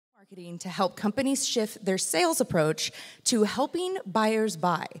marketing to help companies shift their sales approach to helping buyers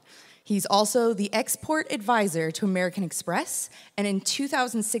buy. He's also the export advisor to American Express, and in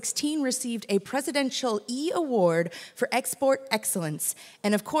 2016 received a Presidential E Award for Export Excellence.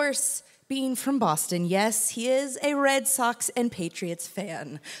 And of course, being from Boston, yes, he is a Red Sox and Patriots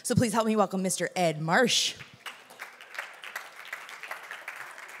fan. So please help me welcome Mr. Ed Marsh.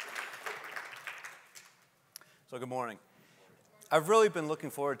 So good morning. I've really been looking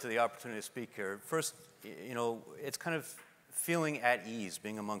forward to the opportunity to speak here. First, it's kind of feeling at ease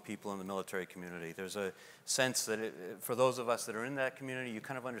being among people in the military community. There's a sense that for those of us that are in that community, you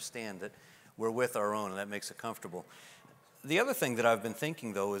kind of understand that we're with our own, and that makes it comfortable. The other thing that I've been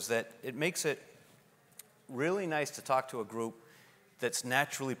thinking, though, is that it makes it really nice to talk to a group that's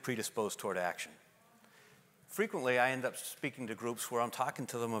naturally predisposed toward action. Frequently, I end up speaking to groups where I'm talking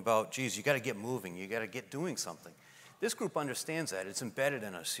to them about, geez, you got to get moving, you got to get doing something. This group understands that. It's embedded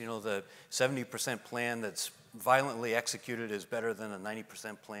in us. You know, the 70% plan that's violently executed is better than a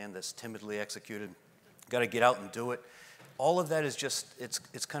 90% plan that's timidly executed. Got to get out and do it. All of that is just,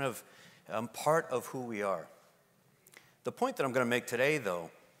 it's kind of part of who we are. The point that I'm going to make today,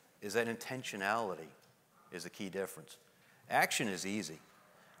 though, is that intentionality is a key difference. Action is easy.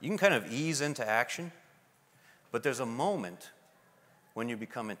 You can kind of ease into action, but there's a moment when you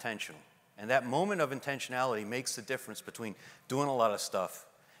become intentional. And that moment of intentionality makes the difference between doing a lot of stuff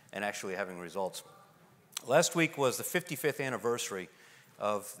and actually having results. Last week was the 55th anniversary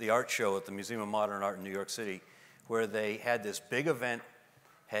of the art show at the Museum of Modern Art in New York City, where they had this big event,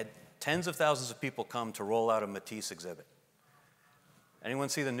 had tens of thousands of people come to roll out a Matisse exhibit. Anyone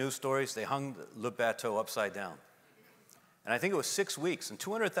see the news stories? They hung Le Bateau upside down. And I think it was 6 weeks and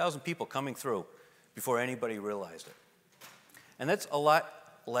 200,000 people coming through before anybody realized it. And that's a lot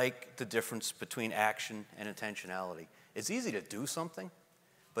like the difference between action and intentionality. It's easy to do something,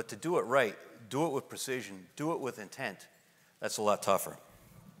 but to do it right, do it with precision, do it with intent, that's a lot tougher.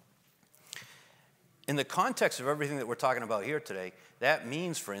 In the context of everything that we're talking about here today, that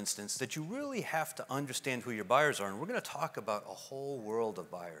means, for instance, that you really have to understand who your buyers are, and we're going to talk about a whole world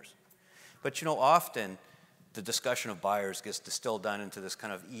of buyers. But often the discussion of buyers gets distilled down into this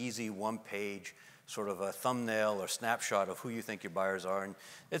kind of easy one-page sort of a thumbnail or snapshot of who you think your buyers are, and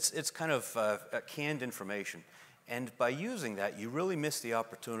it's kind of canned information. And by using that, you really miss the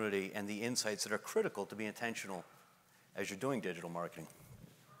opportunity and the insights that are critical to be intentional as you're doing digital marketing.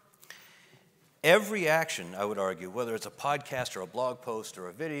 Every action, I would argue, whether it's a podcast or a blog post or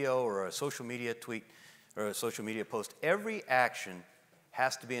a video or a social media tweet or a social media post, every action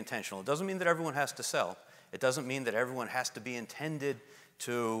has to be intentional. It doesn't mean that everyone has to sell. It doesn't mean that everyone has to be intended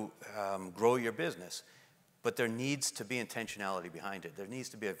to grow your business, but there needs to be intentionality behind it. There needs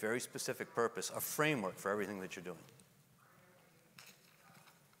to be a very specific purpose, a framework for everything that you're doing.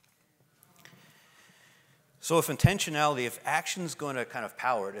 So if action's going to kind of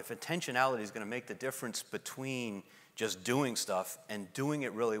power it, if intentionality is going to make the difference between just doing stuff and doing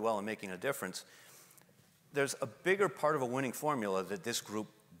it really well and making a difference, there's a bigger part of a winning formula that this group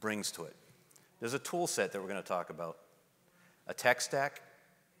brings to it. There's a tool set that we're going to talk about, a tech stack,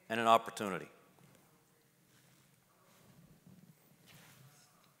 and an opportunity.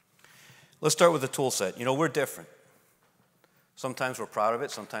 Let's start with the tool set. We're different. Sometimes we're proud of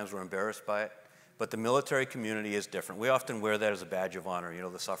it, sometimes we're embarrassed by it, but the military community is different. We often wear that as a badge of honor,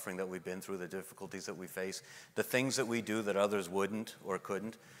 the suffering that we've been through, the difficulties that we face, the things that we do that others wouldn't or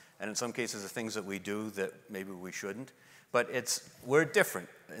couldn't, and in some cases the things that we do that maybe we shouldn't. But we're different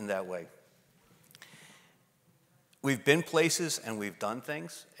in that way. We've been places and we've done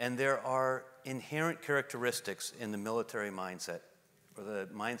things, and there are inherent characteristics in the military mindset, or the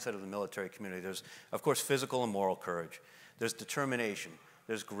mindset of the military community. There's, of course, physical and moral courage. There's determination.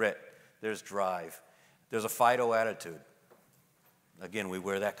 There's grit. There's drive. There's a Fido attitude. Again, we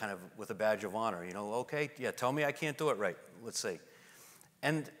wear that kind of with a badge of honor. Okay, yeah, tell me I can't do it right. Let's see.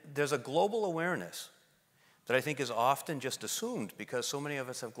 And there's a global awareness that I think is often just assumed because so many of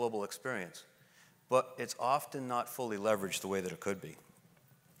us have global experience. But it's often not fully leveraged the way that it could be.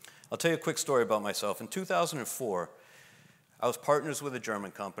 I'll tell you a quick story about myself. In 2004, I was partners with a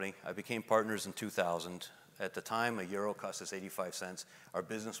German company. I became partners in 2000. At the time, a euro cost us 85 cents. Our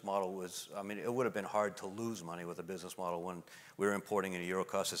business model was, it would have been hard to lose money with a business model when we were importing and a euro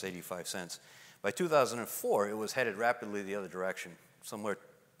cost us 85 cents. By 2004, it was headed rapidly the other direction, somewhere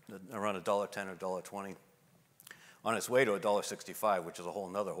around $1.10 or $1.20, on its way to $1.65, which is a whole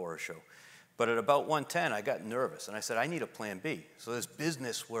nother horror show. But at about 110, I got nervous, and I said, I need a plan B. So this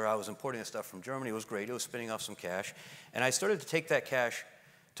business where I was importing the stuff from Germany was great. It was spinning off some cash. And I started to take that cash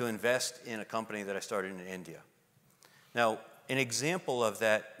to invest in a company that I started in India. Now, an example of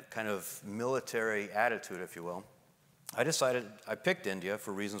that kind of military attitude, if you will, I picked India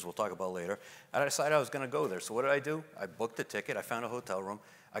for reasons we'll talk about later, and I decided I was going to go there. So what did I do? I booked a ticket, I found a hotel room,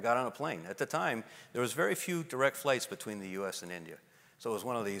 I got on a plane. At the time, there was very few direct flights between the US and India. So it was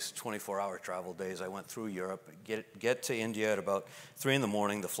one of these 24-hour travel days. I went through Europe, get to India at about 3 in the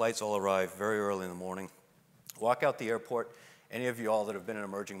morning. The flights all arrive very early in the morning. Walk out the airport. Any of you all that have been in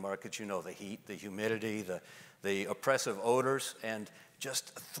emerging markets, you know the heat, the humidity, the oppressive odors, and just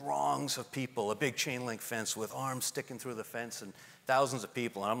throngs of people, a big chain link fence with arms sticking through the fence and thousands of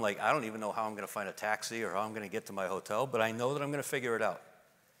people. And I'm like, I don't even know how I'm going to find a taxi or how I'm going to get to my hotel, but I know that I'm going to figure it out.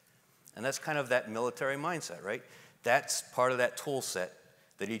 And that's kind of that military mindset, right? That's part of that tool set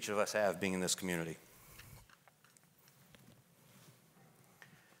that each of us have being in this community.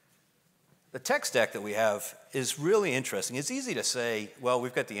 The tech stack that we have is really interesting. It's easy to say, well,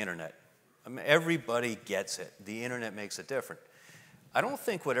 we've got the internet. I mean, everybody gets it. The internet makes it different. I don't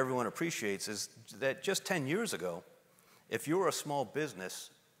think what everyone appreciates is that just 10 years ago, if you were a small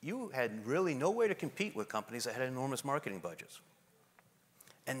business, you had really no way to compete with companies that had enormous marketing budgets.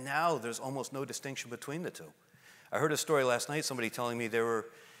 And now there's almost no distinction between the two. I heard a story last night, somebody telling me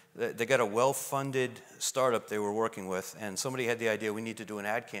they got a well-funded startup they were working with, and somebody had the idea, we need to do an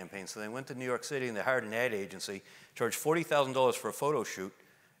ad campaign. So they went to New York City and they hired an ad agency, charged $40,000 for a photo shoot,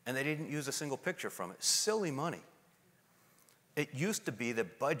 and they didn't use a single picture from it. Silly money. It used to be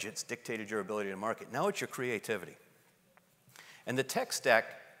that budgets dictated your ability to market. Now it's your creativity. And the tech stack,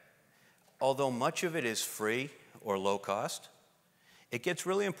 although much of it is free or low cost, it gets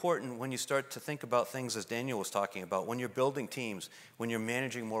really important when you start to think about things as Daniel was talking about, when you're building teams, when you're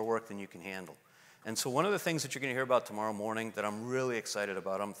managing more work than you can handle. And so one of the things that you're going to hear about tomorrow morning that I'm really excited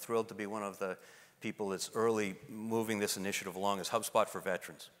about, I'm thrilled to be one of the people that's early moving this initiative along, is HubSpot for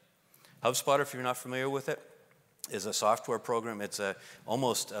Veterans. HubSpot, if you're not familiar with it, is a software program. It's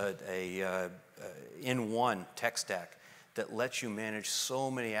almost a in-one tech stack that lets you manage so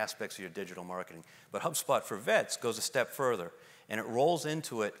many aspects of your digital marketing. But HubSpot for Vets goes a step further, and it rolls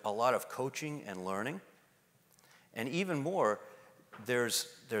into it a lot of coaching and learning. And even more, there's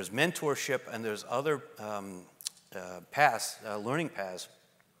mentorship and there's other learning paths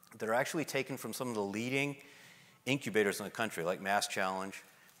that are actually taken from some of the leading incubators in the country, like Mass Challenge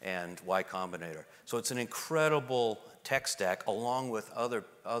and Y Combinator. So it's an incredible tech stack along with other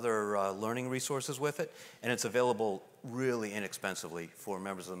learning resources with it, and it's available really inexpensively for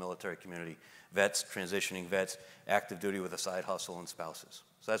members of the military community, vets, transitioning vets, active duty with a side hustle, and spouses.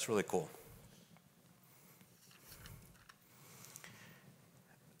 So that's really cool.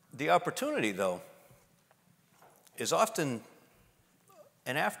 The opportunity, though, is often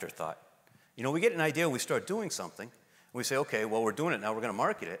an afterthought. You know, we get an idea and we start doing something, and we say, okay, well, we're doing it now, we're going to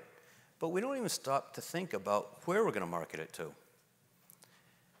market it, but we don't even stop to think about where we're going to market it to.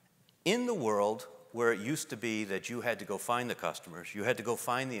 In the world where it used to be that you had to go find the customers, you had to go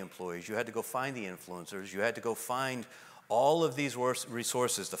find the employees, you had to go find the influencers, you had to go find all of these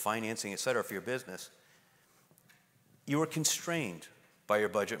resources, the financing, et cetera, for your business, you were constrained by your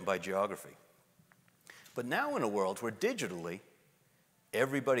budget and by geography. But now in a world where digitally,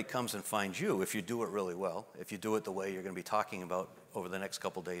 everybody comes and finds you if you do it really well, if you do it the way you're going to be talking about over the next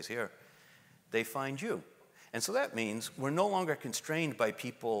couple days here, they find you. And so that means we're no longer constrained by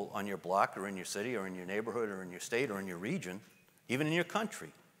people on your block or in your city or in your neighborhood or in your state or in your region, even in your country.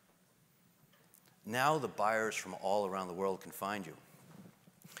 Now the buyers from all around the world can find you.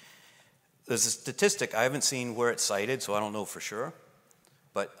 There's a statistic, I haven't seen where it's cited, so I don't know for sure,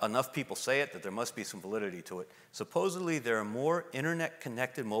 but enough people say it that there must be some validity to it. Supposedly there are more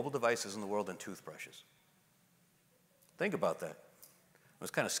internet-connected mobile devices in the world than toothbrushes. Think about that. It was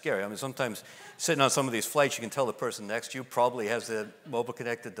kind of scary. I mean, sometimes sitting on some of these flights, you can tell the person next to you probably has the mobile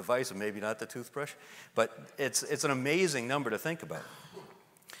connected device and maybe not the toothbrush. But it's an amazing number to think about.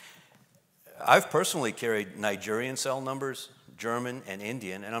 I've personally carried Nigerian cell numbers, German and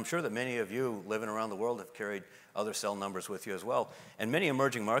Indian, and I'm sure that many of you living around the world have carried other cell numbers with you as well. And many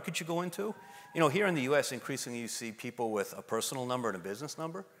emerging markets you go into, you know, here in the US, increasingly you see people with a personal number and a business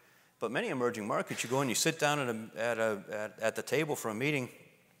number. But many emerging markets, you go and you sit down at the table for a meeting,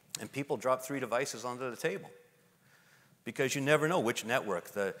 and people drop 3 devices onto the table. Because you never know which network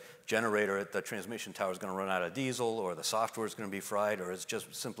the generator at the transmission tower is going to run out of diesel, or the software is going to be fried, or it's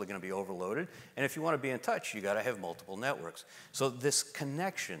just simply going to be overloaded. And if you want to be in touch, you got to have multiple networks. So this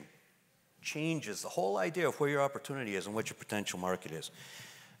connection changes the whole idea of where your opportunity is and what your potential market is.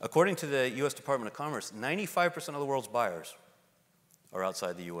 According to the US Department of Commerce, 95% of the world's buyers are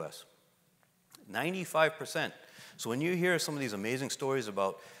outside the US. 95%. So when you hear some of these amazing stories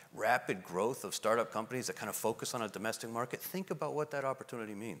about rapid growth of startup companies that kind of focus on a domestic market, think about what that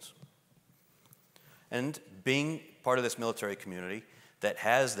opportunity means. And being part of this military community that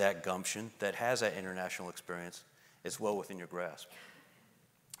has that gumption, that has that international experience, is well within your grasp.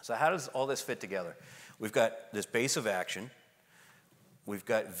 So how does all this fit together? We've got this base of action. We've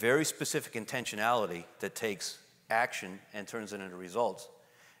got very specific intentionality that takes action and turns it into results.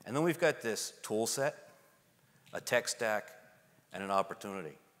 And then we've got this tool set, a tech stack, and an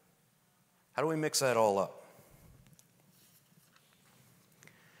opportunity. How do we mix that all up?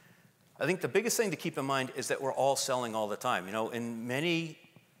 I think the biggest thing to keep in mind is that we're all selling all the time. You know, in many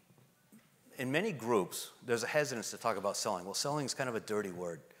groups, there's a hesitance to talk about selling. Well, selling is kind of a dirty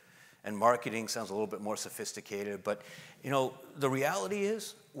word. And marketing sounds a little bit more sophisticated. But, you know, the reality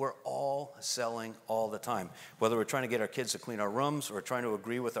is we're all selling all the time. Whether we're trying to get our kids to clean our rooms or trying to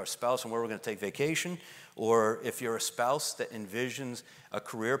agree with our spouse on where we're going to take vacation, or if you're a spouse that envisions a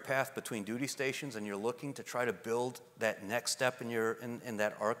career path between duty stations and you're looking to try to build that next step in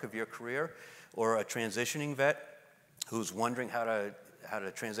that arc of your career, or a transitioning vet who's wondering how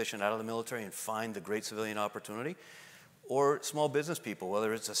to transition out of the military and find the great civilian opportunity, or small business people,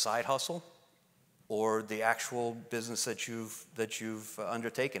 whether it's a side hustle or the actual business that you've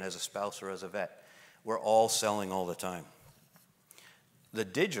undertaken as a spouse or as a vet. We're all selling all the time. The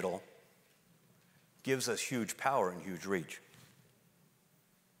digital gives us huge power and huge reach.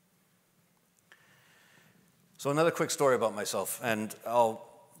 So another quick story about myself, and I'll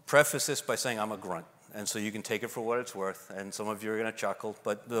preface this by saying I'm a grunt, and so you can take it for what it's worth, and some of you are going to chuckle,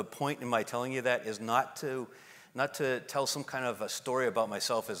 but the point in my telling you that is not to tell some kind of a story about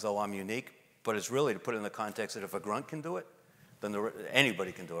myself as though I'm unique, but it's really to put it in the context that if a grunt can do it, then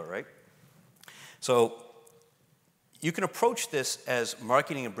anybody can do it, right? So you can approach this as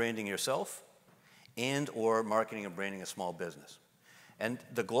marketing and branding yourself and or marketing and branding a small business. And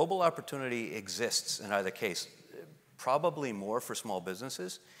the global opportunity exists in either case, probably more for small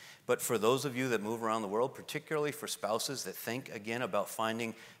businesses, but for those of you that move around the world, particularly for spouses that think, again, about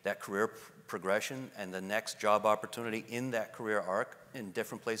finding that career progression and the next job opportunity in that career arc in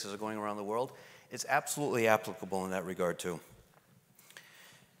different places going around the world, it's absolutely applicable in that regard too.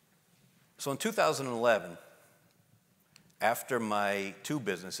 So in 2011, after my two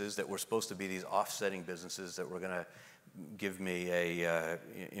businesses that were supposed to be these offsetting businesses that were going to give me a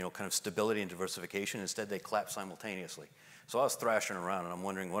kind of stability and diversification, instead they collapsed simultaneously. So I was thrashing around and I'm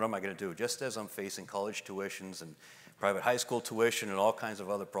wondering, what am I going to do? Just as I'm facing college tuitions and private high school tuition and all kinds of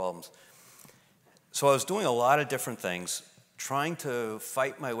other problems. So I was doing a lot of different things, trying to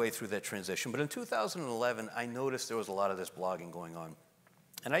fight my way through that transition. But in 2011, I noticed there was a lot of this blogging going on.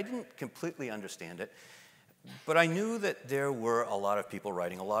 And I didn't completely understand it, but I knew that there were a lot of people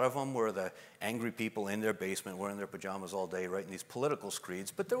writing. A lot of them were the angry people in their basement wearing their pajamas all day writing these political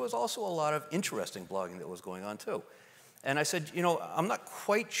screeds, but there was also a lot of interesting blogging that was going on too. And I said, you know, I'm not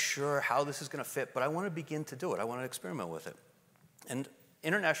quite sure how this is going to fit, but I want to begin to do it. I want to experiment with it. And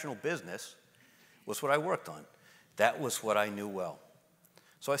international business was what I worked on. That was what I knew well.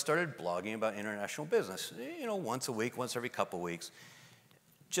 So I started blogging about international business, you know, once a week, once every couple of weeks,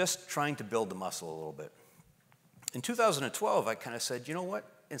 just trying to build the muscle a little bit. In 2012, I kind of said, you know what,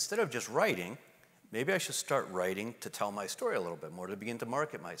 instead of just writing, maybe I should start writing to tell my story a little bit more, to begin to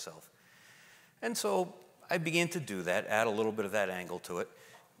market myself. And so I began to do that, add a little bit of that angle to it.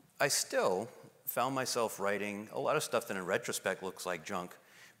 I still found myself writing a lot of stuff that in retrospect looks like junk,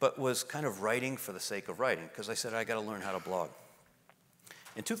 but was kind of writing for the sake of writing, because I said, I got to learn how to blog.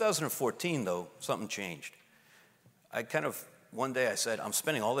 In 2014, though, something changed. One day I said, I'm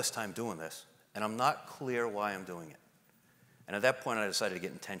spending all this time doing this, and I'm not clear why I'm doing it. And at that point, I decided to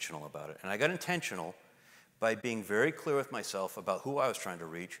get intentional about it. And I got intentional by being very clear with myself about who I was trying to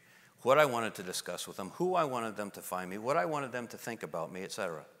reach, what I wanted to discuss with them, who I wanted them to find me, what I wanted them to think about me,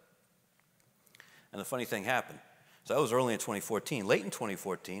 etc. And the funny thing happened. So that was early in 2014. Late in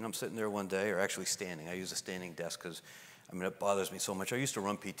 2014, I'm sitting there one day, or actually standing. I use a standing desk because, it bothers me so much. I used to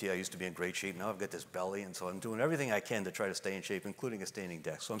run PT. I used to be in great shape. Now I've got this belly, and so I'm doing everything I can to try to stay in shape, including a standing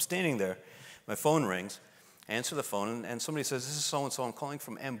desk. So I'm standing there. My phone rings. I answer the phone, and somebody says, this is so-and-so. I'm calling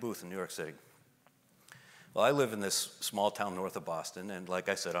from M Booth in New York City. Well, I live in this small town north of Boston, and like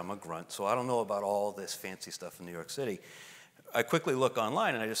I said, I'm a grunt, so I don't know about all this fancy stuff in New York City. I quickly look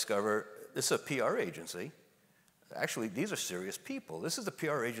online, and I discover this is a PR agency. Actually, these are serious people. This is the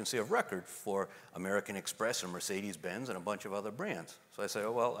PR agency of record for American Express and Mercedes-Benz and a bunch of other brands. So I say,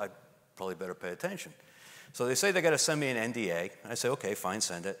 oh, well, I probably better pay attention. So they say they got to send me an NDA. I say, okay, fine,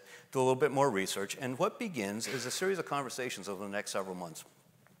 send it. Do a little bit more research. And what begins is a series of conversations over the next several months.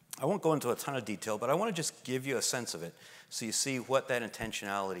 I won't go into a ton of detail, but I want to just give you a sense of it so you see what that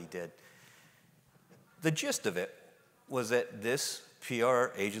intentionality did. The gist of it was that this PR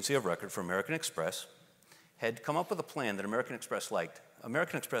agency of record for American Express had come up with a plan that American Express liked.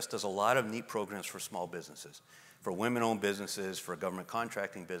 American Express does a lot of neat programs for small businesses, for women-owned businesses, for government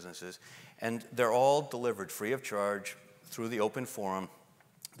contracting businesses, and they're all delivered free of charge through the open forum.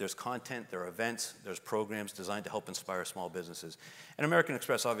 There's content, there are events, there's programs designed to help inspire small businesses. And American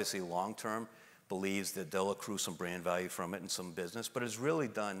Express, obviously, long-term, believes that they'll accrue some brand value from it and some business, but it's really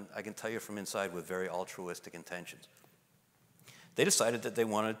done, I can tell you from inside, with very altruistic intentions. They decided that they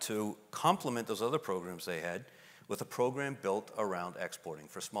wanted to complement those other programs they had with a program built around exporting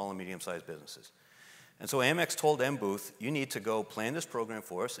for small and medium-sized businesses. And so Amex told M. Booth, you need to go plan this program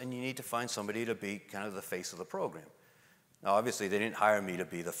for us, and you need to find somebody to be kind of the face of the program. Now, obviously, they didn't hire me to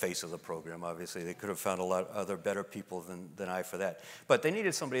be the face of the program. Obviously, they could have found a lot of other better people than I for that. But they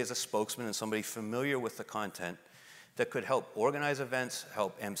needed somebody as a spokesman and somebody familiar with the content that could help organize events,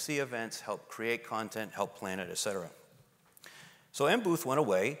 help MC events, help create content, help plan it, et cetera. So M. Booth went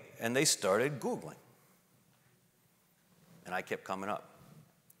away, and they started Googling. And I kept coming up.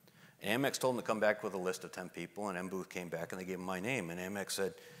 And Amex told them to come back with a list of 10 people, and M. Booth came back, and they gave him my name. And Amex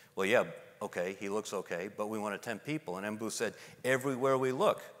said, well, yeah, okay, he looks okay, but we wanted 10 people. And M. Booth said, everywhere we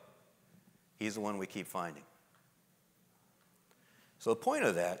look, he's the one we keep finding. So the point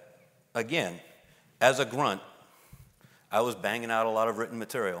of that, again, as a grunt, I was banging out a lot of written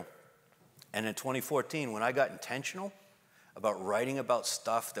material. And in 2014, when I got intentional about writing about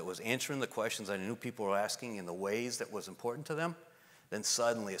stuff that was answering the questions I knew people were asking in the ways that was important to them, then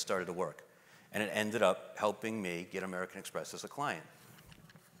suddenly it started to work. And it ended up helping me get American Express as a client.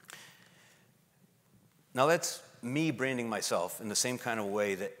 Now that's me branding myself in the same kind of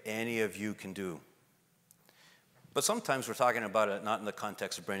way that any of you can do. But sometimes we're talking about it not in the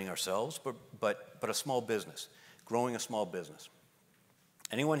context of branding ourselves, but a small business, growing a small business.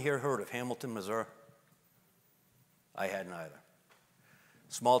 Anyone here heard of Hamilton, Missouri? I hadn't either.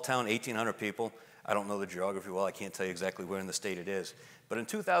 Small town, 1,800 people. I don't know the geography well. I can't tell you exactly where in the state it is. But in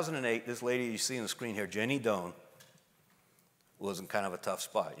 2008, this lady you see on the screen here, Jenny Doan, was in kind of a tough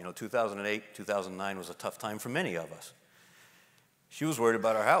spot. You know, 2008, 2009 was a tough time for many of us. She was worried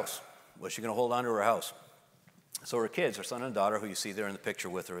about her house. Was she going to hold on to her house? So her kids, her son and daughter, who you see there in the picture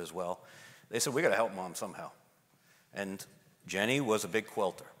with her as well, they said, we got to help Mom somehow. And Jenny was a big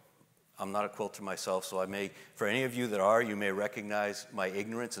quilter. I'm not a quilter myself, so I may, for any of you that are, you may recognize my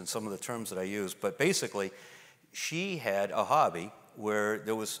ignorance in some of the terms that I use. But basically, she had a hobby where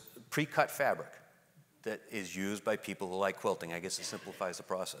there was pre-cut fabric that is used by people who like quilting. I guess it simplifies the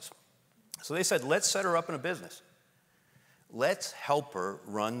process. So they said, let's set her up in a business. Let's help her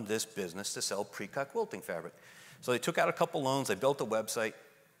run this business to sell pre-cut quilting fabric. So they took out a couple loans, they built a website,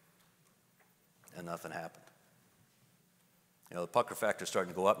 and nothing happened. You know, the pucker factor's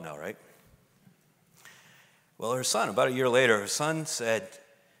starting to go up now, right? Well, her son, about a year later, her son said,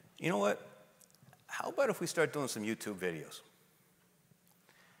 you know what? How about if we start doing some YouTube videos?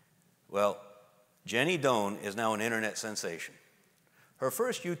 Well, Jenny Doan is now an internet sensation. Her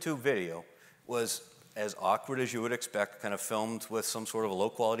first YouTube video was as awkward as you would expect, kind of filmed with some sort of a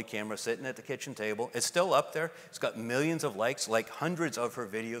low-quality camera sitting at the kitchen table. It's still up there. It's got millions of likes, like hundreds of her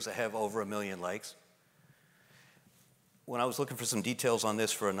videos that have over 1 million likes. When I was looking for some details on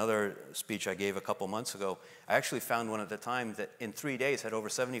this for another speech I gave a couple months ago, I actually found one at the time that in 3 days had over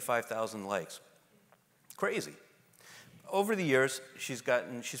 75,000 likes. Crazy. Over the years, she's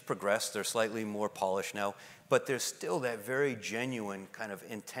progressed. They're slightly more polished now, but there's still that very genuine kind of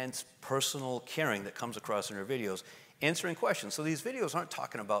intense personal caring that comes across in her videos, answering questions. So these videos aren't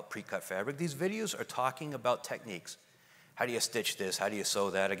talking about pre-cut fabric. These videos are talking about techniques. How do you stitch this? How do you sew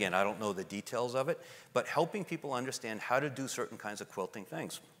that? Again, I don't know the details of it, but helping people understand how to do certain kinds of quilting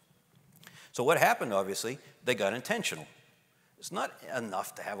things. So what happened, obviously, they got intentional. It's not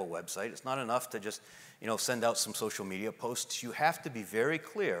enough to have a website. It's not enough to just, you know, send out some social media posts. You have to be very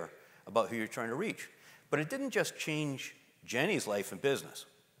clear about who you're trying to reach. But it didn't just change Jenny's life and business.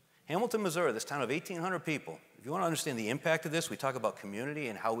 Hamilton, Missouri, this town of 1,800 people, if you want to understand the impact of this, we talk about community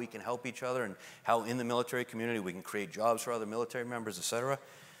and how we can help each other and how in the military community we can create jobs for other military members, et cetera.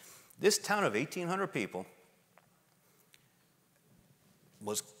 This town of 1,800 people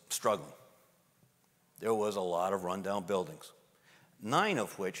was struggling. There was a lot of rundown buildings, 9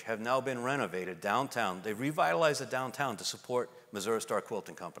 of which have now been renovated downtown. They've revitalized the downtown to support Missouri Star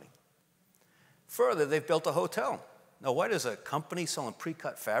Quilting Company. Further, they've built a hotel. Now, why does a company selling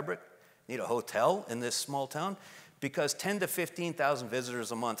pre-cut fabric need a hotel in this small town? Because 10,000 to 15,000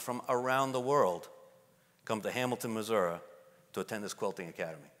 visitors a month from around the world come to Hamilton, Missouri to attend this quilting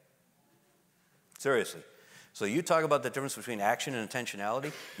academy. Seriously. So you talk about the difference between action and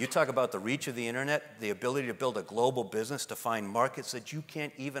intentionality. You talk about the reach of the internet, the ability to build a global business, to find markets that you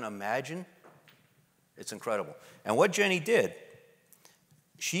can't even imagine. It's incredible. And what Jenny did,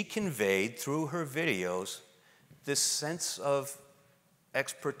 she conveyed through her videos this sense of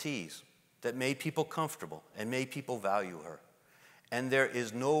expertise that made people comfortable and made people value her. And there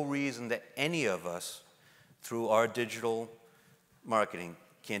is no reason that any of us, through our digital marketing,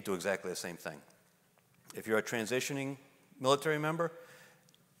 can't do exactly the same thing. If you're a transitioning military member,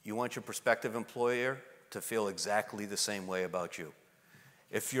 you want your prospective employer to feel exactly the same way about you.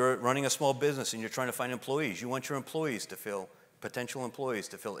 If you're running a small business and you're trying to find employees, you want your employees to feel, potential employees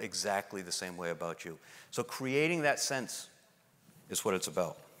to feel exactly the same way about you. So creating that sense is what it's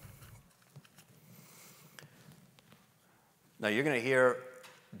about. Now you're going to hear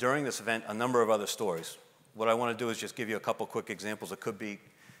during this event a number of other stories. What I want to do is just give you a couple quick examples. It could be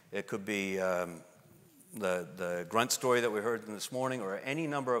the grunt story that we heard this morning, or any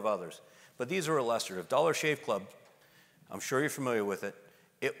number of others. But these are illustrative. Dollar Shave Club, I'm sure you're familiar with it.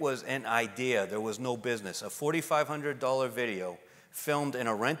 It was an idea. There was no business. A $4,500 video filmed in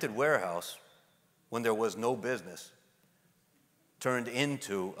a rented warehouse when there was no business turned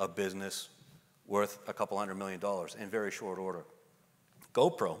into a business worth a couple $100 million in very short order.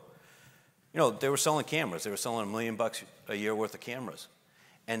 GoPro, you know, they were selling cameras. They were selling $1 million a year worth of cameras.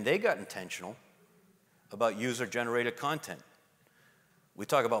 And they got intentional about user-generated content. We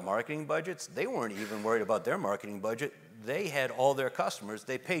talk about marketing budgets. They weren't even worried about their marketing budget. They had all their customers.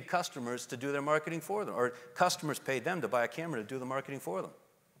 They paid customers to do their marketing for them, or customers paid them to buy a camera to do the marketing for them.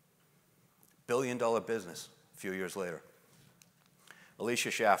 Billion-dollar business a few years later.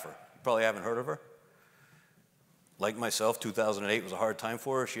 Alicia Schaffer, you probably haven't heard of her. Like myself, 2008 was a hard time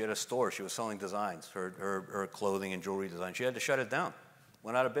for her. She had a store. She was selling designs, her clothing and jewelry design. She had to shut it down.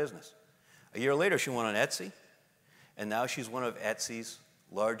 Went out of business. A year later, she went on Etsy, and now she's one of Etsy's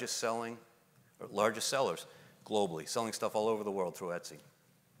largest sellers globally, selling stuff all over the world through Etsy.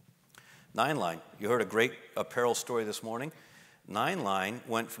 Nineline, you heard a great apparel story this morning. Nineline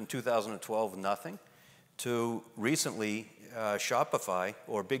went from 2012 nothing to recently Shopify,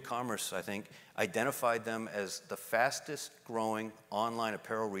 or BigCommerce, I think, identified them as the fastest growing online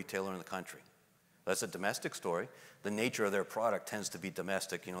apparel retailer in the country. That's a domestic story. The nature of their product tends to be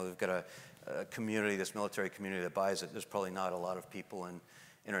domestic. You know, they've got a community, this military community that buys it. There's probably not a lot of people in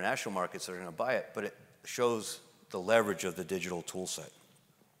international markets that are going to buy it, but it shows the leverage of the digital tool set.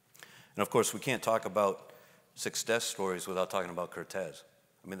 And of course, we can't talk about success stories without talking about Cortez.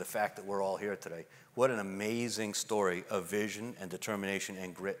 I mean, the fact that we're all here today, what an amazing story of vision and determination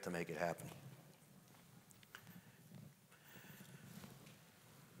and grit to make it happen.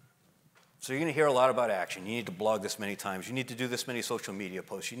 So you're going to hear a lot about action. You need to blog this many times. You need to do this many social media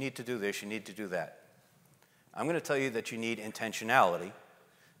posts. You need to do this. You need to do that. I'm going to tell you that you need intentionality,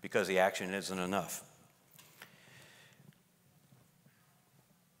 because the action isn't enough.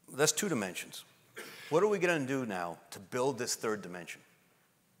 That's two dimensions. What are we going to do now to build this third dimension?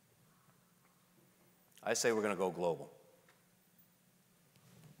 I say we're going to go global.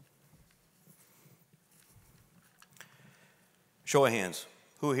 Show of hands.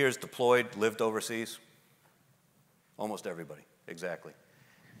 Who here is deployed, lived overseas? Almost everybody, exactly.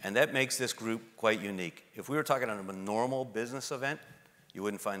 And that makes this group quite unique. If we were talking about a normal business event, you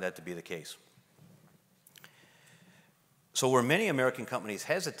wouldn't find that to be the case. So where many American companies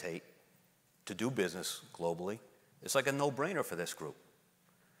hesitate to do business globally, it's like a no-brainer for this group.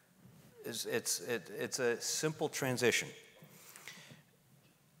 It's a simple transition.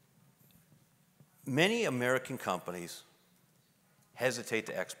 Many American companies hesitate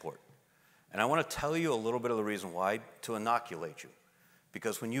to export. And I want to tell you a little bit of the reason why, to inoculate you.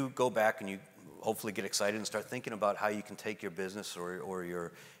 Because when you go back and you hopefully get excited and start thinking about how you can take your business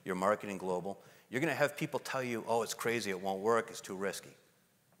or your marketing global, you're going to have people tell you, oh, it's crazy, it won't work, it's too risky.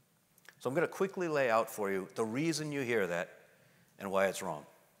 So I'm going to quickly lay out for you the reason you hear that and why it's wrong.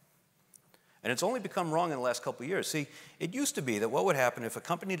 And it's only become wrong in the last couple of years. See, it used to be that what would happen if a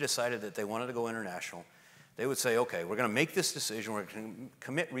company decided that they wanted to go international, they would say, okay, we're going to make this decision, we're going to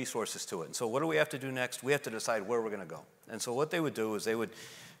commit resources to it. And so what do we have to do next? We have to decide where we're going to go. And so what they would do is they would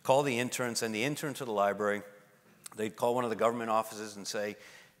call the intern, send the intern to the library. They'd call one of the government offices and say,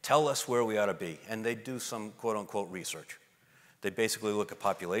 tell us where we ought to be. And they'd do some quote-unquote research. They'd basically look at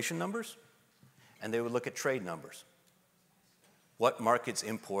population numbers, and they would look at trade numbers. What markets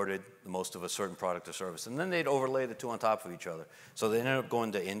imported the most of a certain product or service. And then they'd overlay the two on top of each other. So they ended up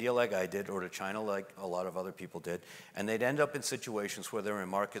going to India like I did, or to China like a lot of other people did, and they'd end up in situations where they were in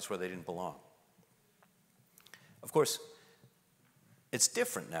markets where they didn't belong. Of course, it's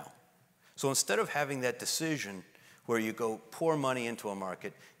different now. So instead of having that decision where you go pour money into a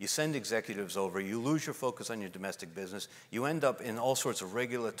market, you send executives over, you lose your focus on your domestic business, you end up in all sorts of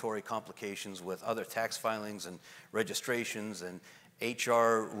regulatory complications with other tax filings and registrations and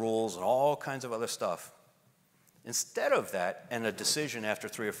HR rules and all kinds of other stuff. Instead of that, and a decision after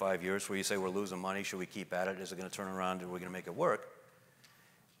 3 or 5 years where you say, we're losing money, should we keep at it? Is it going to turn around? Are we going to make it work?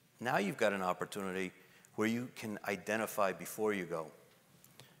 Now you've got an opportunity where you can identify before you go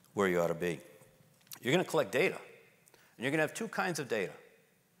where you ought to be. You're going to collect data. And you're going to have two kinds of data.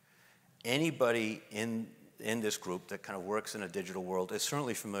 Anybody in this group that kind of works in a digital world is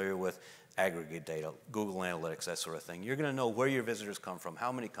certainly familiar with aggregate data, Google Analytics, that sort of thing. You're going to know where your visitors come from,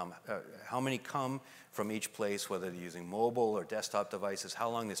 how many come from each place, whether they're using mobile or desktop devices, how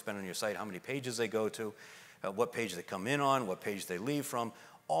long they spend on your site, how many pages they go to, what page they come in on, what page they leave from,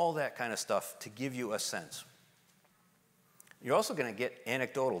 all that kind of stuff to give you a sense. You're also going to get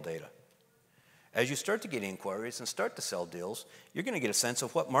anecdotal data. As you start to get inquiries and start to sell deals, you're going to get a sense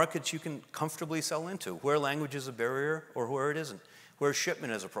of what markets you can comfortably sell into, where language is a barrier or where it isn't, where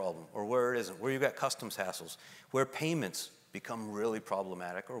shipment is a problem or where it isn't, where you've got customs hassles, where payments become really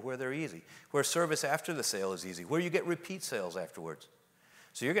problematic or where they're easy, where service after the sale is easy, where you get repeat sales afterwards.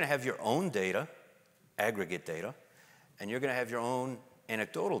 So you're going to have your own data, aggregate data, and you're going to have your own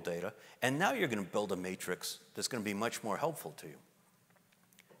anecdotal data, and now you're going to build a matrix that's going to be much more helpful to you.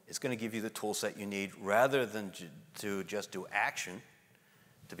 It's going to give you the tool set you need rather than to just do action,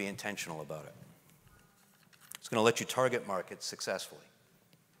 to be intentional about it. It's going to let you target markets successfully.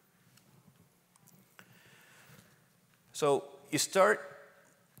 So you start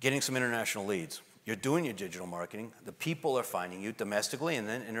getting some international leads. You're doing your digital marketing. The people are finding you domestically and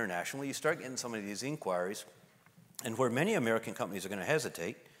then internationally. You start getting some of these inquiries. And where many American companies are going to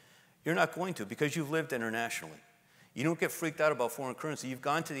hesitate, you're not going to because you've lived internationally. You don't get freaked out about foreign currency. You've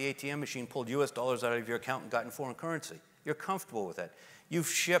gone to the ATM machine, pulled US dollars out of your account, and gotten foreign currency. You're comfortable with that. You've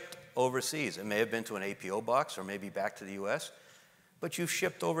shipped overseas. It may have been to an APO box or maybe back to the US, but you've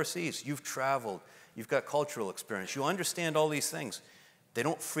shipped overseas. You've traveled. You've got cultural experience. You understand all these things. They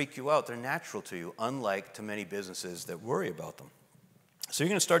don't freak you out. They're natural to you, unlike to many businesses that worry about them. So you're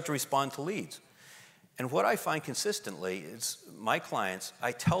going to start to respond to leads. And what I find consistently is my clients,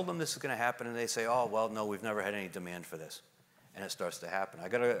 I tell them this is going to happen, and they say, oh, well, no, we've never had any demand for this. And it starts to happen. I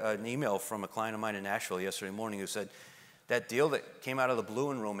got an email from a client of mine in Nashville yesterday morning who said, that deal that came out of the blue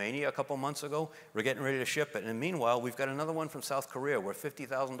in Romania a couple months ago, we're getting ready to ship it. And meanwhile, we've got another one from South Korea worth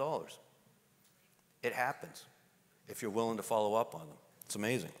 $50,000. It happens if you're willing to follow up on them. It's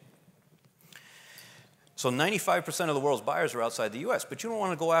amazing. So 95% of the world's buyers are outside the US, but you don't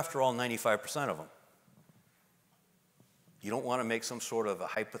want to go after all 95% of them. You don't want to make some sort of a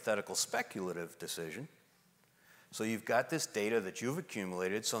hypothetical speculative decision. So you've got this data that you've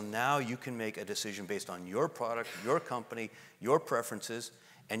accumulated, so now you can make a decision based on your product, your company, your preferences,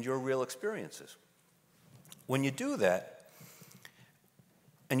 and your real experiences. When you do that,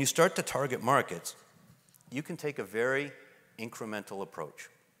 and you start to target markets, you can take a very incremental approach.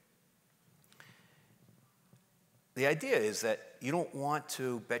 The idea is that you don't want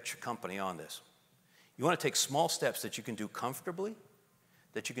to bet your company on this. You want to take small steps that you can do comfortably,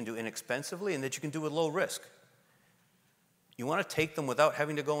 that you can do inexpensively, and that you can do with low risk. You want to take them without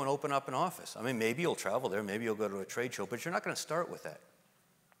having to go and open up an office. I mean, maybe you'll travel there, maybe you'll go to a trade show, but you're not going to start with that.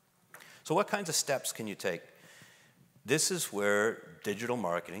 So what kinds of steps can you take? This is where digital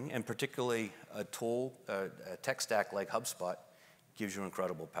marketing, and particularly a tool, a tech stack like HubSpot, gives you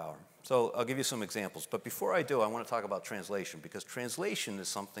incredible power. So I'll give you some examples. But before I do, I want to talk about translation, because translation is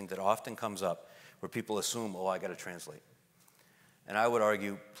something that often comes up where people assume, oh, I got to translate. And I would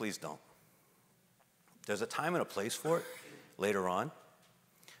argue, please don't. There's a time and a place for it later on.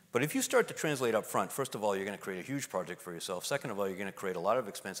 But if you start to translate up front, first of all, you're going to create a huge project for yourself. Second of all, you're going to create a lot of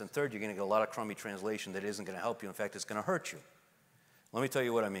expense. And third, you're going to get a lot of crummy translation that isn't going to help you. In fact, it's going to hurt you. Let me tell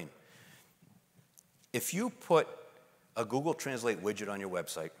you what I mean. If you put a Google Translate widget on your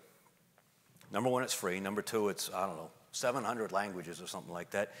website, number one, it's free. Number two, it's, I don't know, 700 languages or something like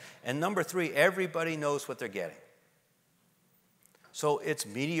that. And number three, everybody knows what they're getting. So it's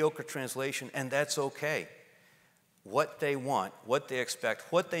mediocre translation, and that's okay. What they want, what they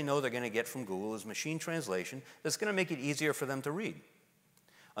expect, what they know they're going to get from Google is machine translation that's going to make it easier for them to read.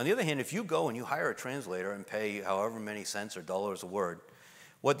 On the other hand, if you go and you hire a translator and pay however many cents or dollars a word,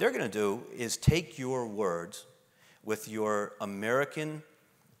 what they're going to do is take your words with your American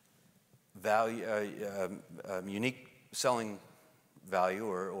value, unique selling value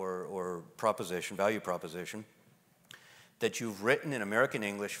or proposition, value proposition, that you've written in American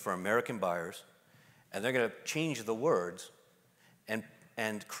English for American buyers, and they're going to change the words and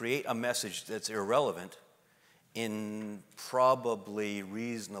and create a message that's irrelevant in probably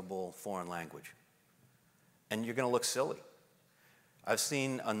reasonable foreign language. And you're going to look silly. I've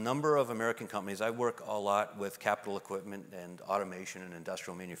seen a number of American companies. I work a lot with capital equipment and automation and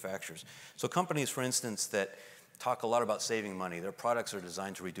industrial manufacturers. So companies, for instance, that talk a lot about saving money. Their products are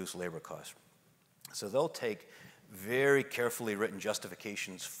designed to reduce labor costs. So they'll take very carefully written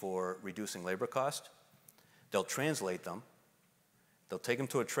justifications for reducing labor cost. They'll translate them. They'll take them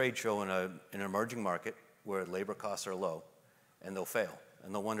to a trade show in an emerging market where labor costs are low, and they'll fail.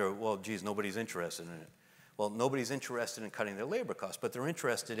 And they'll wonder, well, geez, nobody's interested in it. Well, nobody's interested in cutting their labor costs, but they're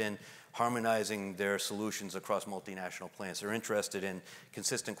interested in harmonizing their solutions across multinational plants. They're interested in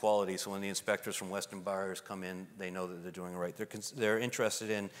consistent quality, so when the inspectors from Western buyers come in, they know that they're doing it right. They're interested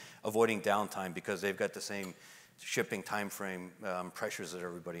in avoiding downtime because they've got the same shipping time frame pressures as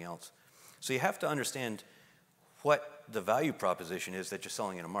everybody else. So you have to understand what the value proposition is that you're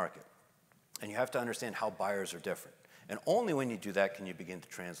selling in a market. And you have to understand how buyers are different. And only when you do that can you begin to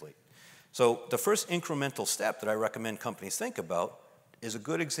translate. So the first incremental step that I recommend companies think about is a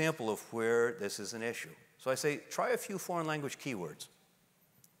good example of where this is an issue. So I say, try a few foreign language keywords.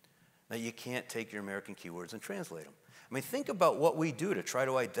 Now, you can't take your American keywords and translate them. I mean, think about what we do to try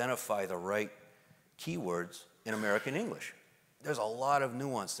to identify the right keywords in American English. There's a lot of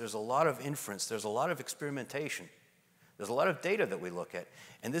nuance. There's a lot of inference. There's a lot of experimentation. There's a lot of data that we look at,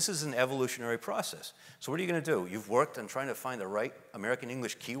 and this is an evolutionary process. So what are you going to do? You've worked on trying to find the right American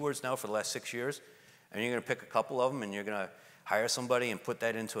English keywords now for the last 6 years, and you're going to pick a couple of them, and you're going to hire somebody and put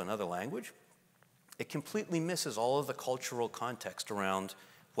that into another language? It completely misses all of the cultural context around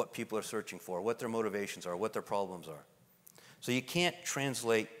what people are searching for, what their motivations are, what their problems are. So you can't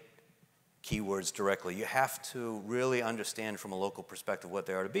translate keywords directly. You have to really understand from a local perspective what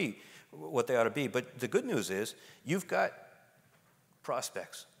they ought to be. But the good news is you've got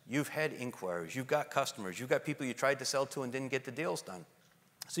prospects, you've had inquiries, you've got customers, you've got people you tried to sell to and didn't get the deals done.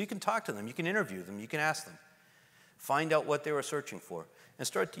 So you can talk to them, you can interview them, you can ask them, find out what they were searching for, and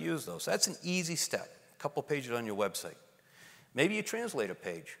start to use those. That's an easy step, a couple pages on your website. Maybe you translate a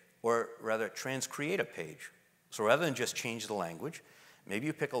page, or rather transcreate a page. So rather than just change the language, maybe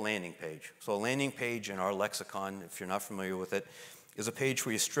you pick a landing page. So a landing page in our lexicon, if you're not familiar with it, is a page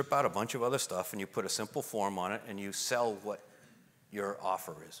where you strip out a bunch of other stuff and you put a simple form on it and you sell what your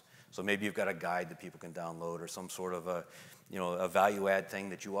offer is. So maybe you've got a guide that people can download or some sort of a value add thing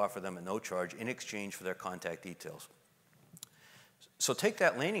that you offer them at no charge in exchange for their contact details. So take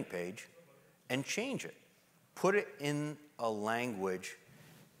that landing page and change it. Put it in a language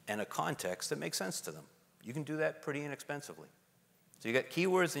and a context that makes sense to them. You can do that pretty inexpensively. So you got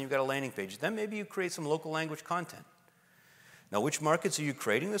keywords and you've got a landing page. Then maybe you create some local language content. Now, which markets are you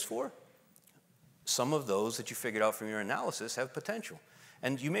creating this for? Some of those that you figured out from your analysis have potential.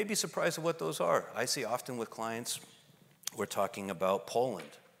 And you may be surprised at what those are. I see often with clients, we're talking about Poland,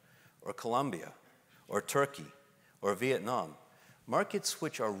 or Colombia, or Turkey, or Vietnam. Markets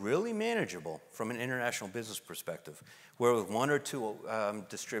which are really manageable from an international business perspective, where with one or two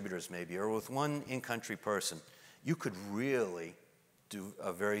distributors maybe, or with one in-country person, you could really do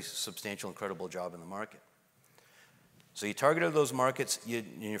a very substantial, incredible job in the market. So you targeted those markets,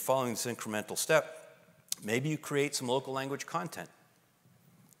 you're following this incremental step. Maybe you create some local language content.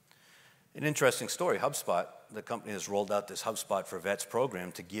 An interesting story, HubSpot, the company has rolled out this HubSpot for Vets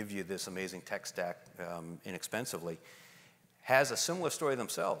program to give you this amazing tech stack inexpensively, has a similar story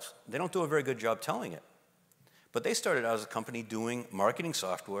themselves. They don't do a very good job telling it. But they started out as a company doing marketing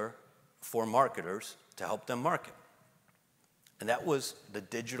software for marketers to help them market. And that was the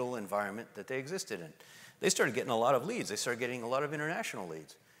digital environment that they existed in. They started getting a lot of leads. They started getting a lot of international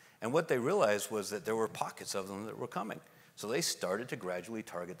leads. And what they realized was that there were pockets of them that were coming. So they started to gradually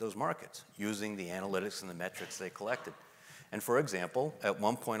target those markets using the analytics and the metrics they collected. And for example, at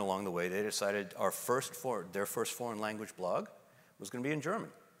one point along the way, they decided their first foreign language blog was going to be in German.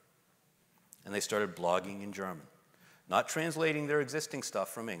 And they started blogging in German. Not translating their existing stuff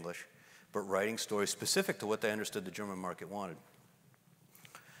from English, but writing stories specific to what they understood the German market wanted.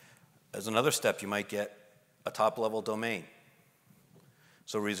 As another step, you might get a top-level domain.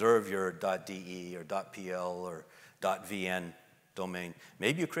 So reserve your .de or .pl or .vn domain.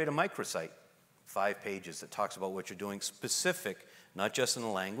 Maybe you create a microsite, 5 pages that talks about what you're doing, specific, not just in the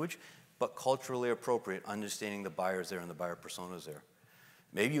language, but culturally appropriate, understanding the buyers there and the buyer personas there.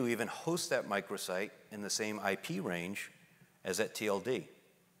 Maybe you even host that microsite in the same IP range as that TLD,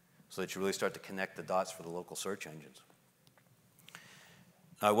 so that you really start to connect the dots for the local search engines.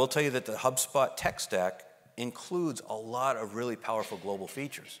 Now, I will tell you that the HubSpot tech stack includes a lot of really powerful global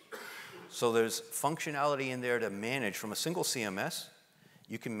features. So there's functionality in there to manage from a single CMS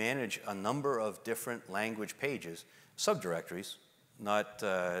you can manage a number of different language pages, subdirectories, not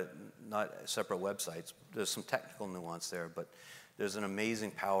separate websites. There's some technical nuance there, but there's an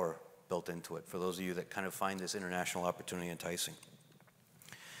amazing power built into it for those of you that kind of find this international opportunity enticing.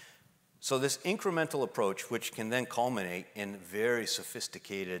 So this incremental approach, which can then culminate in very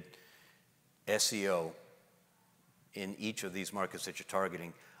sophisticated SEO in each of these markets that you're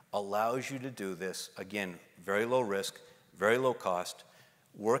targeting, allows you to do this, again, very low risk, very low cost,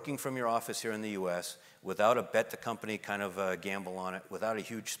 working from your office here in the US, without a bet the company kind of gamble on it, without a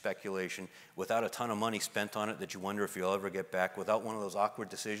huge speculation, without a ton of money spent on it that you wonder if you'll ever get back, without one of those awkward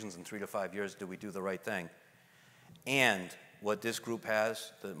decisions in 3 to 5 years, do we do the right thing? And what this group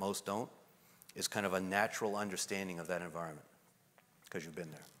has that most don't is kind of a natural understanding of that environment, because you've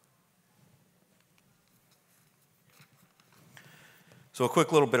been there. So a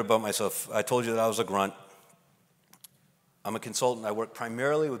quick little bit about myself. I told you that I was a grunt. I'm a consultant. I work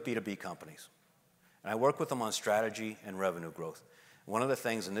primarily with B2B companies. And I work with them on strategy and revenue growth. One of the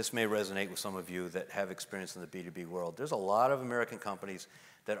things, and this may resonate with some of you that have experience in the B2B world, there's a lot of American companies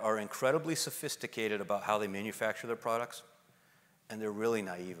that are incredibly sophisticated about how they manufacture their products, and they're really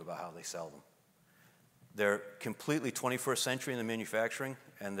naive about how they sell them. They're completely 21st century in the manufacturing,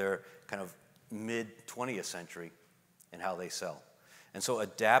 and they're kind of mid-20th century in how they sell. And so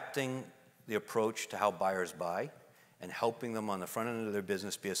adapting the approach to how buyers buy and helping them on the front end of their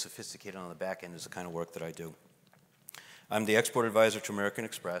business be as sophisticated on the back end is the kind of work that I do. I'm the export advisor to American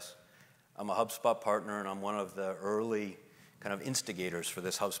Express. I'm a HubSpot partner, and I'm one of the early kind of instigators for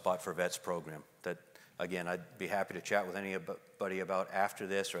this HubSpot for Vets program that, again, I'd be happy to chat with anybody about after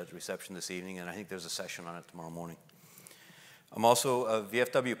this or at the reception this evening, and I think there's a session on it tomorrow morning. I'm also a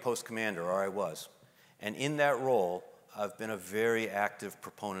VFW post commander, or I was. And in that role, I've been a very active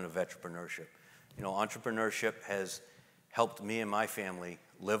proponent of entrepreneurship. You know, entrepreneurship has helped me and my family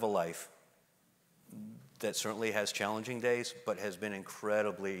live a life that certainly has challenging days, but has been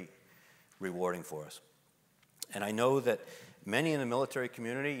incredibly rewarding for us. And I know that many in the military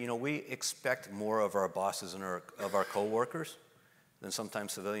community, you know, we expect more of our bosses and of our coworkers than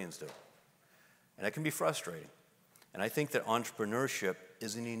sometimes civilians do. And that can be frustrating. And I think that entrepreneurship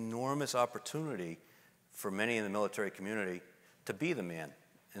is an enormous opportunity for many in the military community to be the man.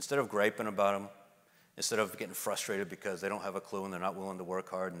 Instead of griping about them, instead of getting frustrated because they don't have a clue and they're not willing to work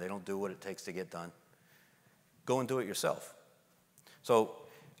hard and they don't do what it takes to get done, go and do it yourself. So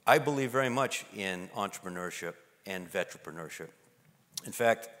I believe very much in entrepreneurship and vetrepreneurship. In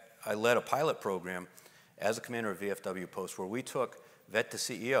fact, I led a pilot program as a commander of VFW Post where we took Vet to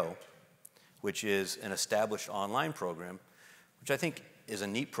CEO, which is an established online program, which I think is a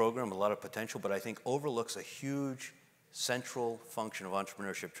neat program with a lot of potential, but I think overlooks a huge central function of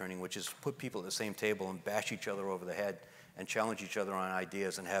entrepreneurship training, which is put people at the same table and bash each other over the head and challenge each other on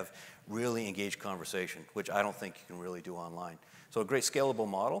ideas and have really engaged conversation, which I don't think you can really do online. So a great scalable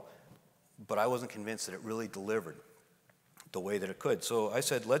model, but I wasn't convinced that it really delivered the way that it could. So I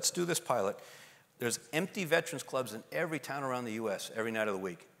said, let's do this pilot. There's empty veterans clubs in every town around the US every night of the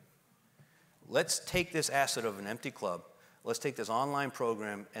week. Let's take this asset of an empty club, let's take this online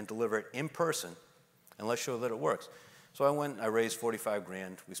program and deliver it in person, and let's show that it works. So I went, I raised 45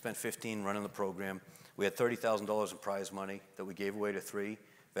 grand. We spent 15 running the program. We had $30,000 in prize money that we gave away to 3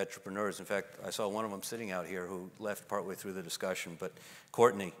 vetrepreneurs. In fact, I saw one of them sitting out here who left partway through the discussion, but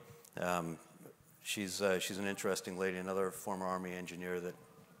Courtney, she's an interesting lady, another former Army engineer that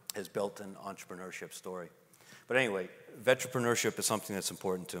has built an entrepreneurship story. But anyway, vetrepreneurship is something that's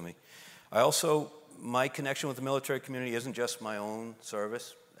important to me. I also, my connection with the military community isn't just my own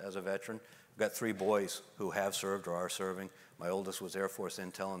service as a veteran. I've got 3 boys who have served or are serving. My oldest was Air Force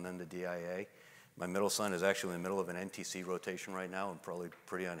Intel and then the DIA. My middle son is actually in the middle of an NTC rotation right now and probably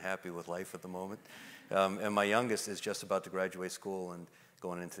pretty unhappy with life at the moment. And my youngest is just about to graduate school and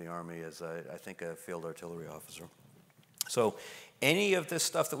going into the Army as, I think, a field artillery officer. So any of this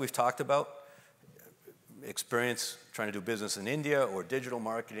stuff that we've talked about, experience trying to do business in India or digital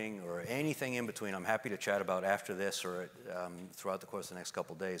marketing or anything in between, I'm happy to chat about after this or throughout the course of the next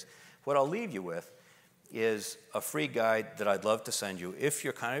couple of days. What I'll leave you with is a free guide that I'd love to send you. If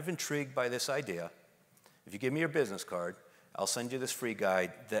you're kind of intrigued by this idea, if you give me your business card, I'll send you this free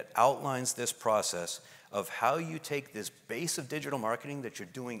guide that outlines this process of how you take this base of digital marketing that you're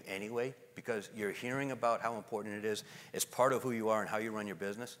doing anyway, because you're hearing about how important it is as part of who you are and how you run your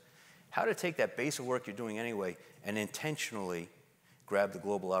business, how to take that base of work you're doing anyway and intentionally grab the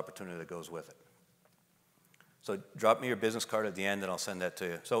global opportunity that goes with it. So drop me your business card at the end and I'll send that to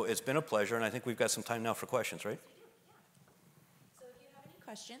you. So it's been a pleasure, and I think we've got some time now for questions, right? So if you have any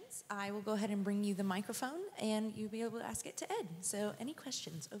questions, I will go ahead and bring you the microphone, and you'll be able to ask it to Ed. So any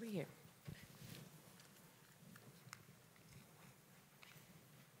questions over here?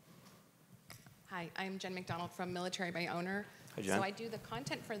 Hi, I'm Jen McDonald from Military by Owner. Hi, Jen. So I do the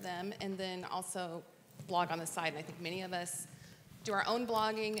content for them and then also blog on the side. And I think many of us do our own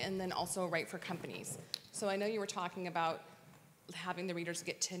blogging and then also write for companies. So I know you were talking about having the readers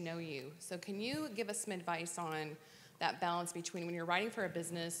get to know you. So can you give us some advice on that balance between when you're writing for a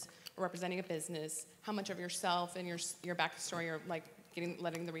business or representing a business, how much of yourself and your backstory are like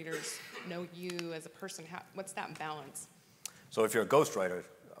letting the readers know you as a person? What's that balance? So if you're a ghostwriter,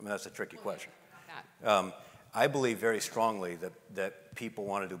 I mean, that's a tricky question. I believe very strongly that people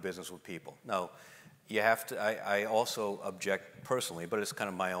want to do business with people. Now, you have to, I also object personally, but it's kind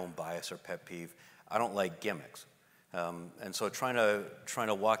of my own bias or pet peeve. I don't like gimmicks. And so trying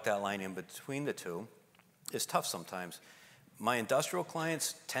to walk that line in between the two is tough sometimes. My industrial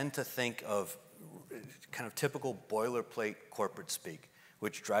clients tend to think of kind of typical boilerplate corporate speak,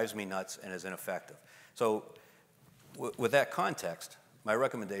 which drives me nuts and is ineffective. So with that context, my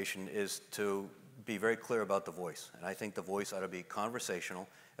recommendation is to be very clear about the voice. And I think the voice ought to be conversational.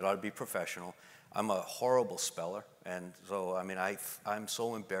 It ought to be professional. I'm a horrible speller. And so, I mean, I'm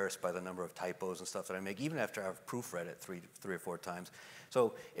so embarrassed by the number of typos and stuff that I make, even after I've proofread it three or four times.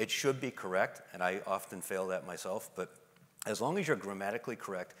 So it should be correct, and I often fail that myself. But as long as you're grammatically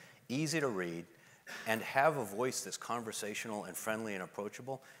correct, easy to read, and have a voice that's conversational and friendly and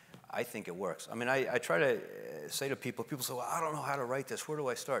approachable, I think it works. I mean, I try to say to people say, well, I don't know how to write this. Where do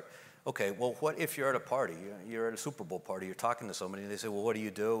I start? Okay, well, what if you're at a party? You're at a Super Bowl party. You're talking to somebody, and they say, well, what do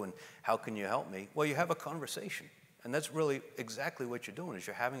you do, and how can you help me? Well, you have a conversation. And that's really exactly what you're doing, is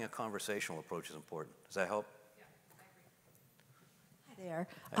you're having a conversational approach is important. Does that help? Hi there.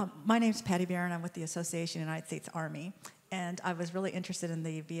 My name's Patty Barron. I'm with the Association of the United States Army. And I was really interested in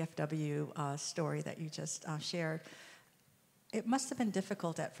the VFW story that you just shared. It must have been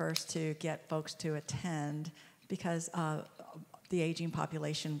difficult at first to get folks to attend because the aging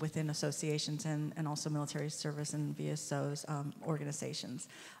population within associations and also military service and VSOs organizations.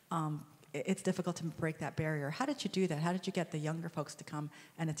 It's difficult to break that barrier. How did you do that? How did you get the younger folks to come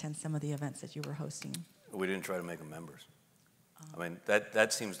and attend some of the events that you were hosting? We didn't try to make them members. I mean,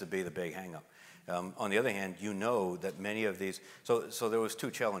 that seems to be the big hang-up. On the other hand, you know that many of these, so there was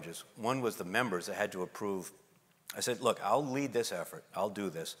two challenges. One was the members that had to approve. I said, look, I'll lead this effort. I'll do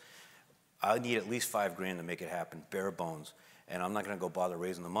this. I need at least $5,000 to make it happen, bare bones. And I'm not going to go bother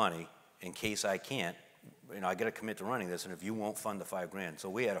raising the money in case I can't. You know, I got to commit to running this, and if you won't fund the $5,000. So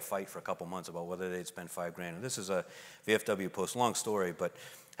we had a fight for a couple months about whether they'd spend $5,000. And this is a VFW post, long story, but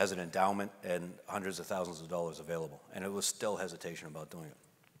has an endowment and hundreds of thousands of dollars available. And it was still hesitation about doing it.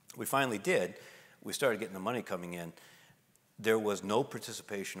 We finally did. We started getting the money coming in. There was no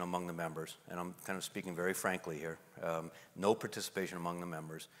participation among the members, and I'm kind of speaking very frankly here, no participation among the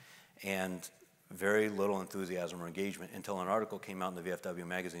members, and very little enthusiasm or engagement until an article came out in the VFW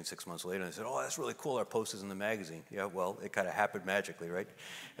magazine 6 months later, and they said, oh, that's really cool, our post is in the magazine. Yeah, well, it kind of happened magically, right?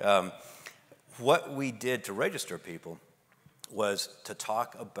 What we did to register people was to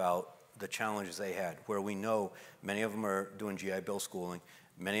talk about the challenges they had, where we know many of them are doing GI Bill schooling,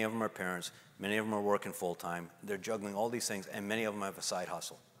 many of them are parents, many of them are working full-time, they're juggling all these things, and many of them have a side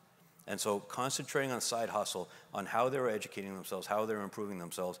hustle. And so concentrating on side hustle, on how they're educating themselves, how they're improving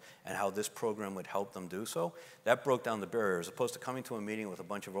themselves, and how this program would help them do so, that broke down the barrier, as opposed to coming to a meeting with a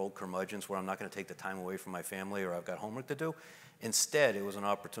bunch of old curmudgeons where I'm not going to take the time away from my family or I've got homework to do. Instead, it was an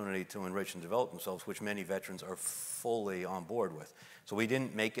opportunity to enrich and develop themselves, which many veterans are fully on board with. So we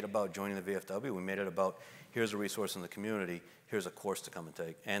didn't make it about joining the VFW. We made it about, here's a resource in the community, here's a course to come and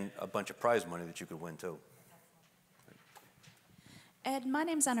take, and a bunch of prize money that you could win too. Ed, my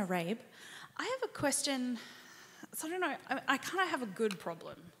name's Anna Rabe. I have a question. So I don't know, I kind of have a good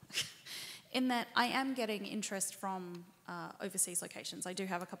problem in that I am getting interest from overseas locations. I do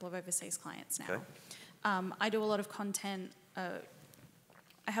have a couple of overseas clients now. Okay. I do a lot of content. I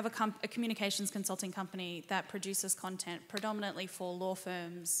have a communications consulting company that produces content predominantly for law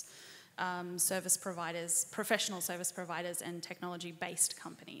firms, service providers, professional service providers, and technology-based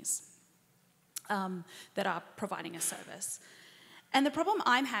companies that are providing a service. And the problem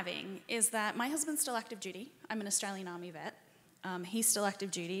I'm having is that my husband's still active duty. I'm an Australian Army vet. He's still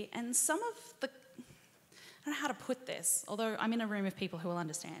active duty. And some of the, I don't know how to put this, although I'm in a room of people who will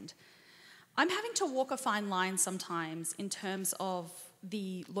understand. I'm having to walk a fine line sometimes in terms of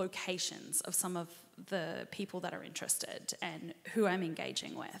the locations of some of the people that are interested and who I'm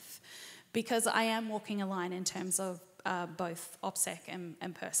engaging with. Because I am walking a line in terms of both OPSEC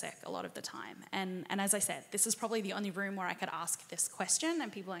and PERSEC a lot of the time. And as I said, this is probably the only room where I could ask this question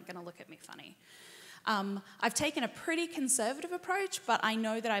and people aren't going to look at me funny. I've taken a pretty conservative approach, but I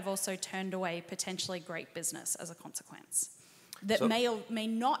know that I've also turned away potentially great business as a consequence that may or may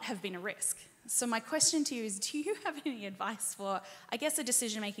not have been a risk. So my question to you is, do you have any advice for, I guess, a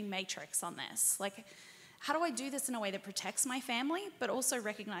decision-making matrix on this? Like, how do I do this in a way that protects my family, but also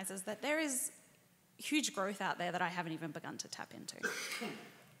recognizes that there is huge growth out there that I haven't even begun to tap into?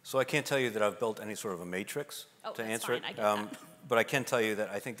 So I can't tell you that I've built any sort of a matrix to answer it. I get that. But I can tell you that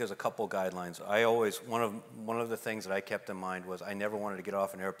I think there's a couple guidelines. I always, one of the things that I kept in mind was I never wanted to get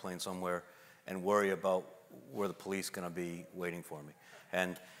off an airplane somewhere and worry about where the police going to be waiting for me.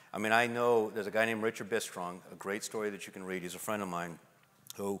 And I mean, I know there's a guy named Richard Bistrong, a great story that you can read. He's a friend of mine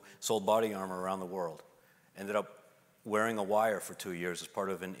who sold body armor around the world. Ended up wearing a wire for 2 years as part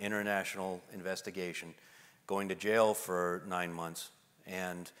of an international investigation, going to jail for 9 months,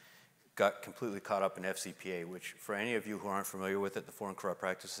 and got completely caught up in FCPA, which for any of you who aren't familiar with it, the Foreign Corrupt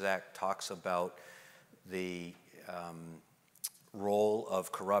Practices Act talks about the role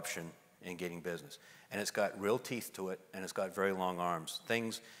of corruption in getting business. And it's got real teeth to it, and it's got very long arms.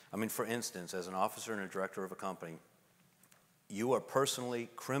 Things, I mean, for instance, as an officer and a director of a company, you are personally,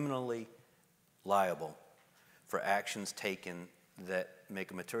 criminally liable for actions taken that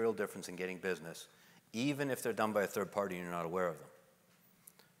make a material difference in getting business, even if they're done by a third party and you're not aware of them.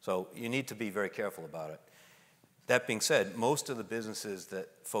 So you need to be very careful about it. That being said, most of the businesses that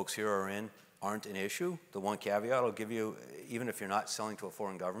folks here are in aren't an issue. The one caveat I'll give you, even if you're not selling to a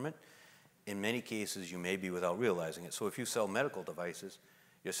foreign government, in many cases you may be without realizing it. So if you sell medical devices,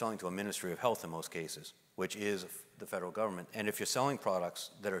 you're selling to a Ministry of Health in most cases, which is the federal government. And if you're selling products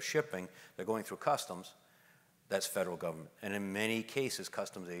that are shipping, they're going through customs, that's federal government. And in many cases,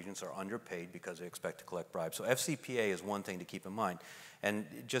 customs agents are underpaid because they expect to collect bribes. So FCPA is one thing to keep in mind. And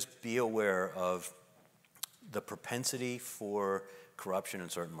just be aware of the propensity for corruption in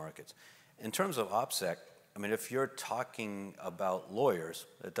certain markets. In terms of OPSEC, I mean, if you're talking about lawyers,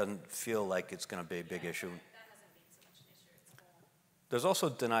 it doesn't feel like it's going to be a big issue. There's also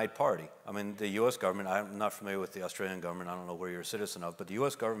denied party. I mean, the U.S. government, I'm not familiar with the Australian government, I don't know where you're a citizen of, but the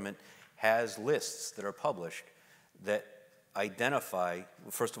U.S. government has lists that are published that identify,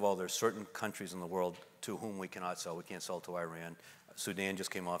 first of all, there's certain countries in the world to whom we cannot sell. We can't sell to Iran. Sudan just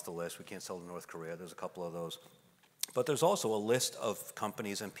came off the list. We can't sell to North Korea. There's a couple of those. But there's also a list of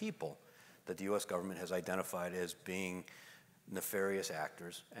companies and people that the U.S. government has identified as being nefarious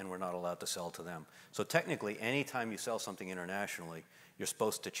actors, and we're not allowed to sell to them. So technically, anytime you sell something internationally, you're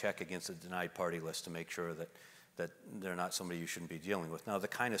supposed to check against the denied party list to make sure that they're not somebody you shouldn't be dealing with. Now, the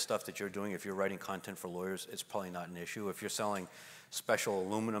kind of stuff that you're doing, if you're writing content for lawyers, it's probably not an issue. If you're selling special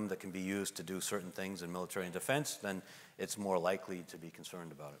aluminum that can be used to do certain things in military and defense, then it's more likely to be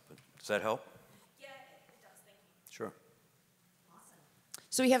concerned about it. But does that help? Yeah, it does. Thank you. Sure. Awesome.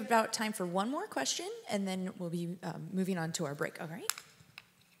 So we have about time for one more question, and then we'll be moving on to our break. All right?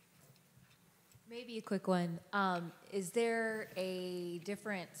 Maybe a quick one. Is there a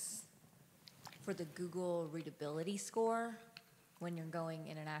difference for the Google readability score when you're going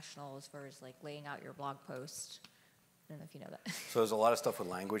international as far as like laying out your blog post? I don't know if you know that. So there's a lot of stuff with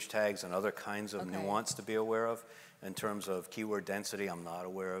language tags and other kinds of nuance to be aware of. In terms of keyword density, I'm not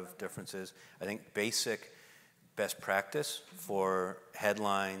aware of differences. I think basic best practice for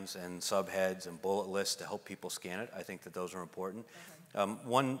headlines and subheads and bullet lists to help people scan it, I think that those are important.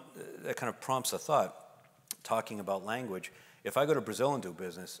 One that kind of prompts a thought, talking about language. If I go to Brazil and do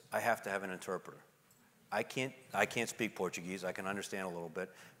business, I have to have an interpreter. I can't speak Portuguese. I can understand a little bit,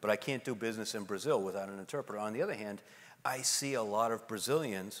 but I can't do business in Brazil without an interpreter. On the other hand, I see a lot of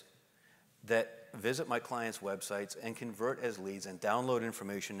Brazilians that visit my clients' websites and convert as leads and download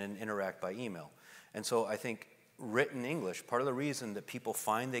information and interact by email. And so I think written English, part of the reason that people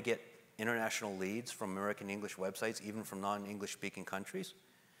find they get international leads from American English websites, even from non-English speaking countries,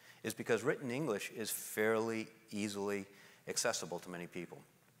 is because written English is fairly easily accessible to many people,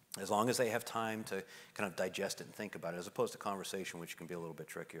 as long as they have time to kind of digest it and think about it, as opposed to conversation, which can be a little bit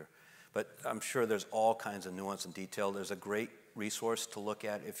trickier. But I'm sure there's all kinds of nuance and detail. There's a great resource to look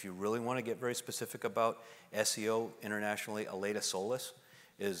at if you really want to get very specific about SEO internationally. Aleda Solis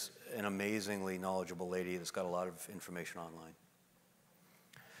is an amazingly knowledgeable lady that's got a lot of information online.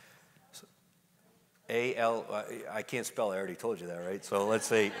 So, I can't spell, I already told you that, right? So let's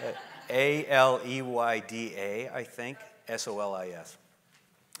say Aleyda, I think, Solis.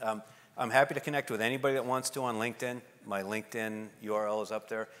 I'm happy to connect with anybody that wants to on LinkedIn. My LinkedIn URL is up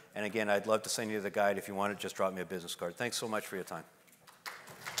there. And again, I'd love to send you the guide. If you want it, just drop me a business card. Thanks so much for your time.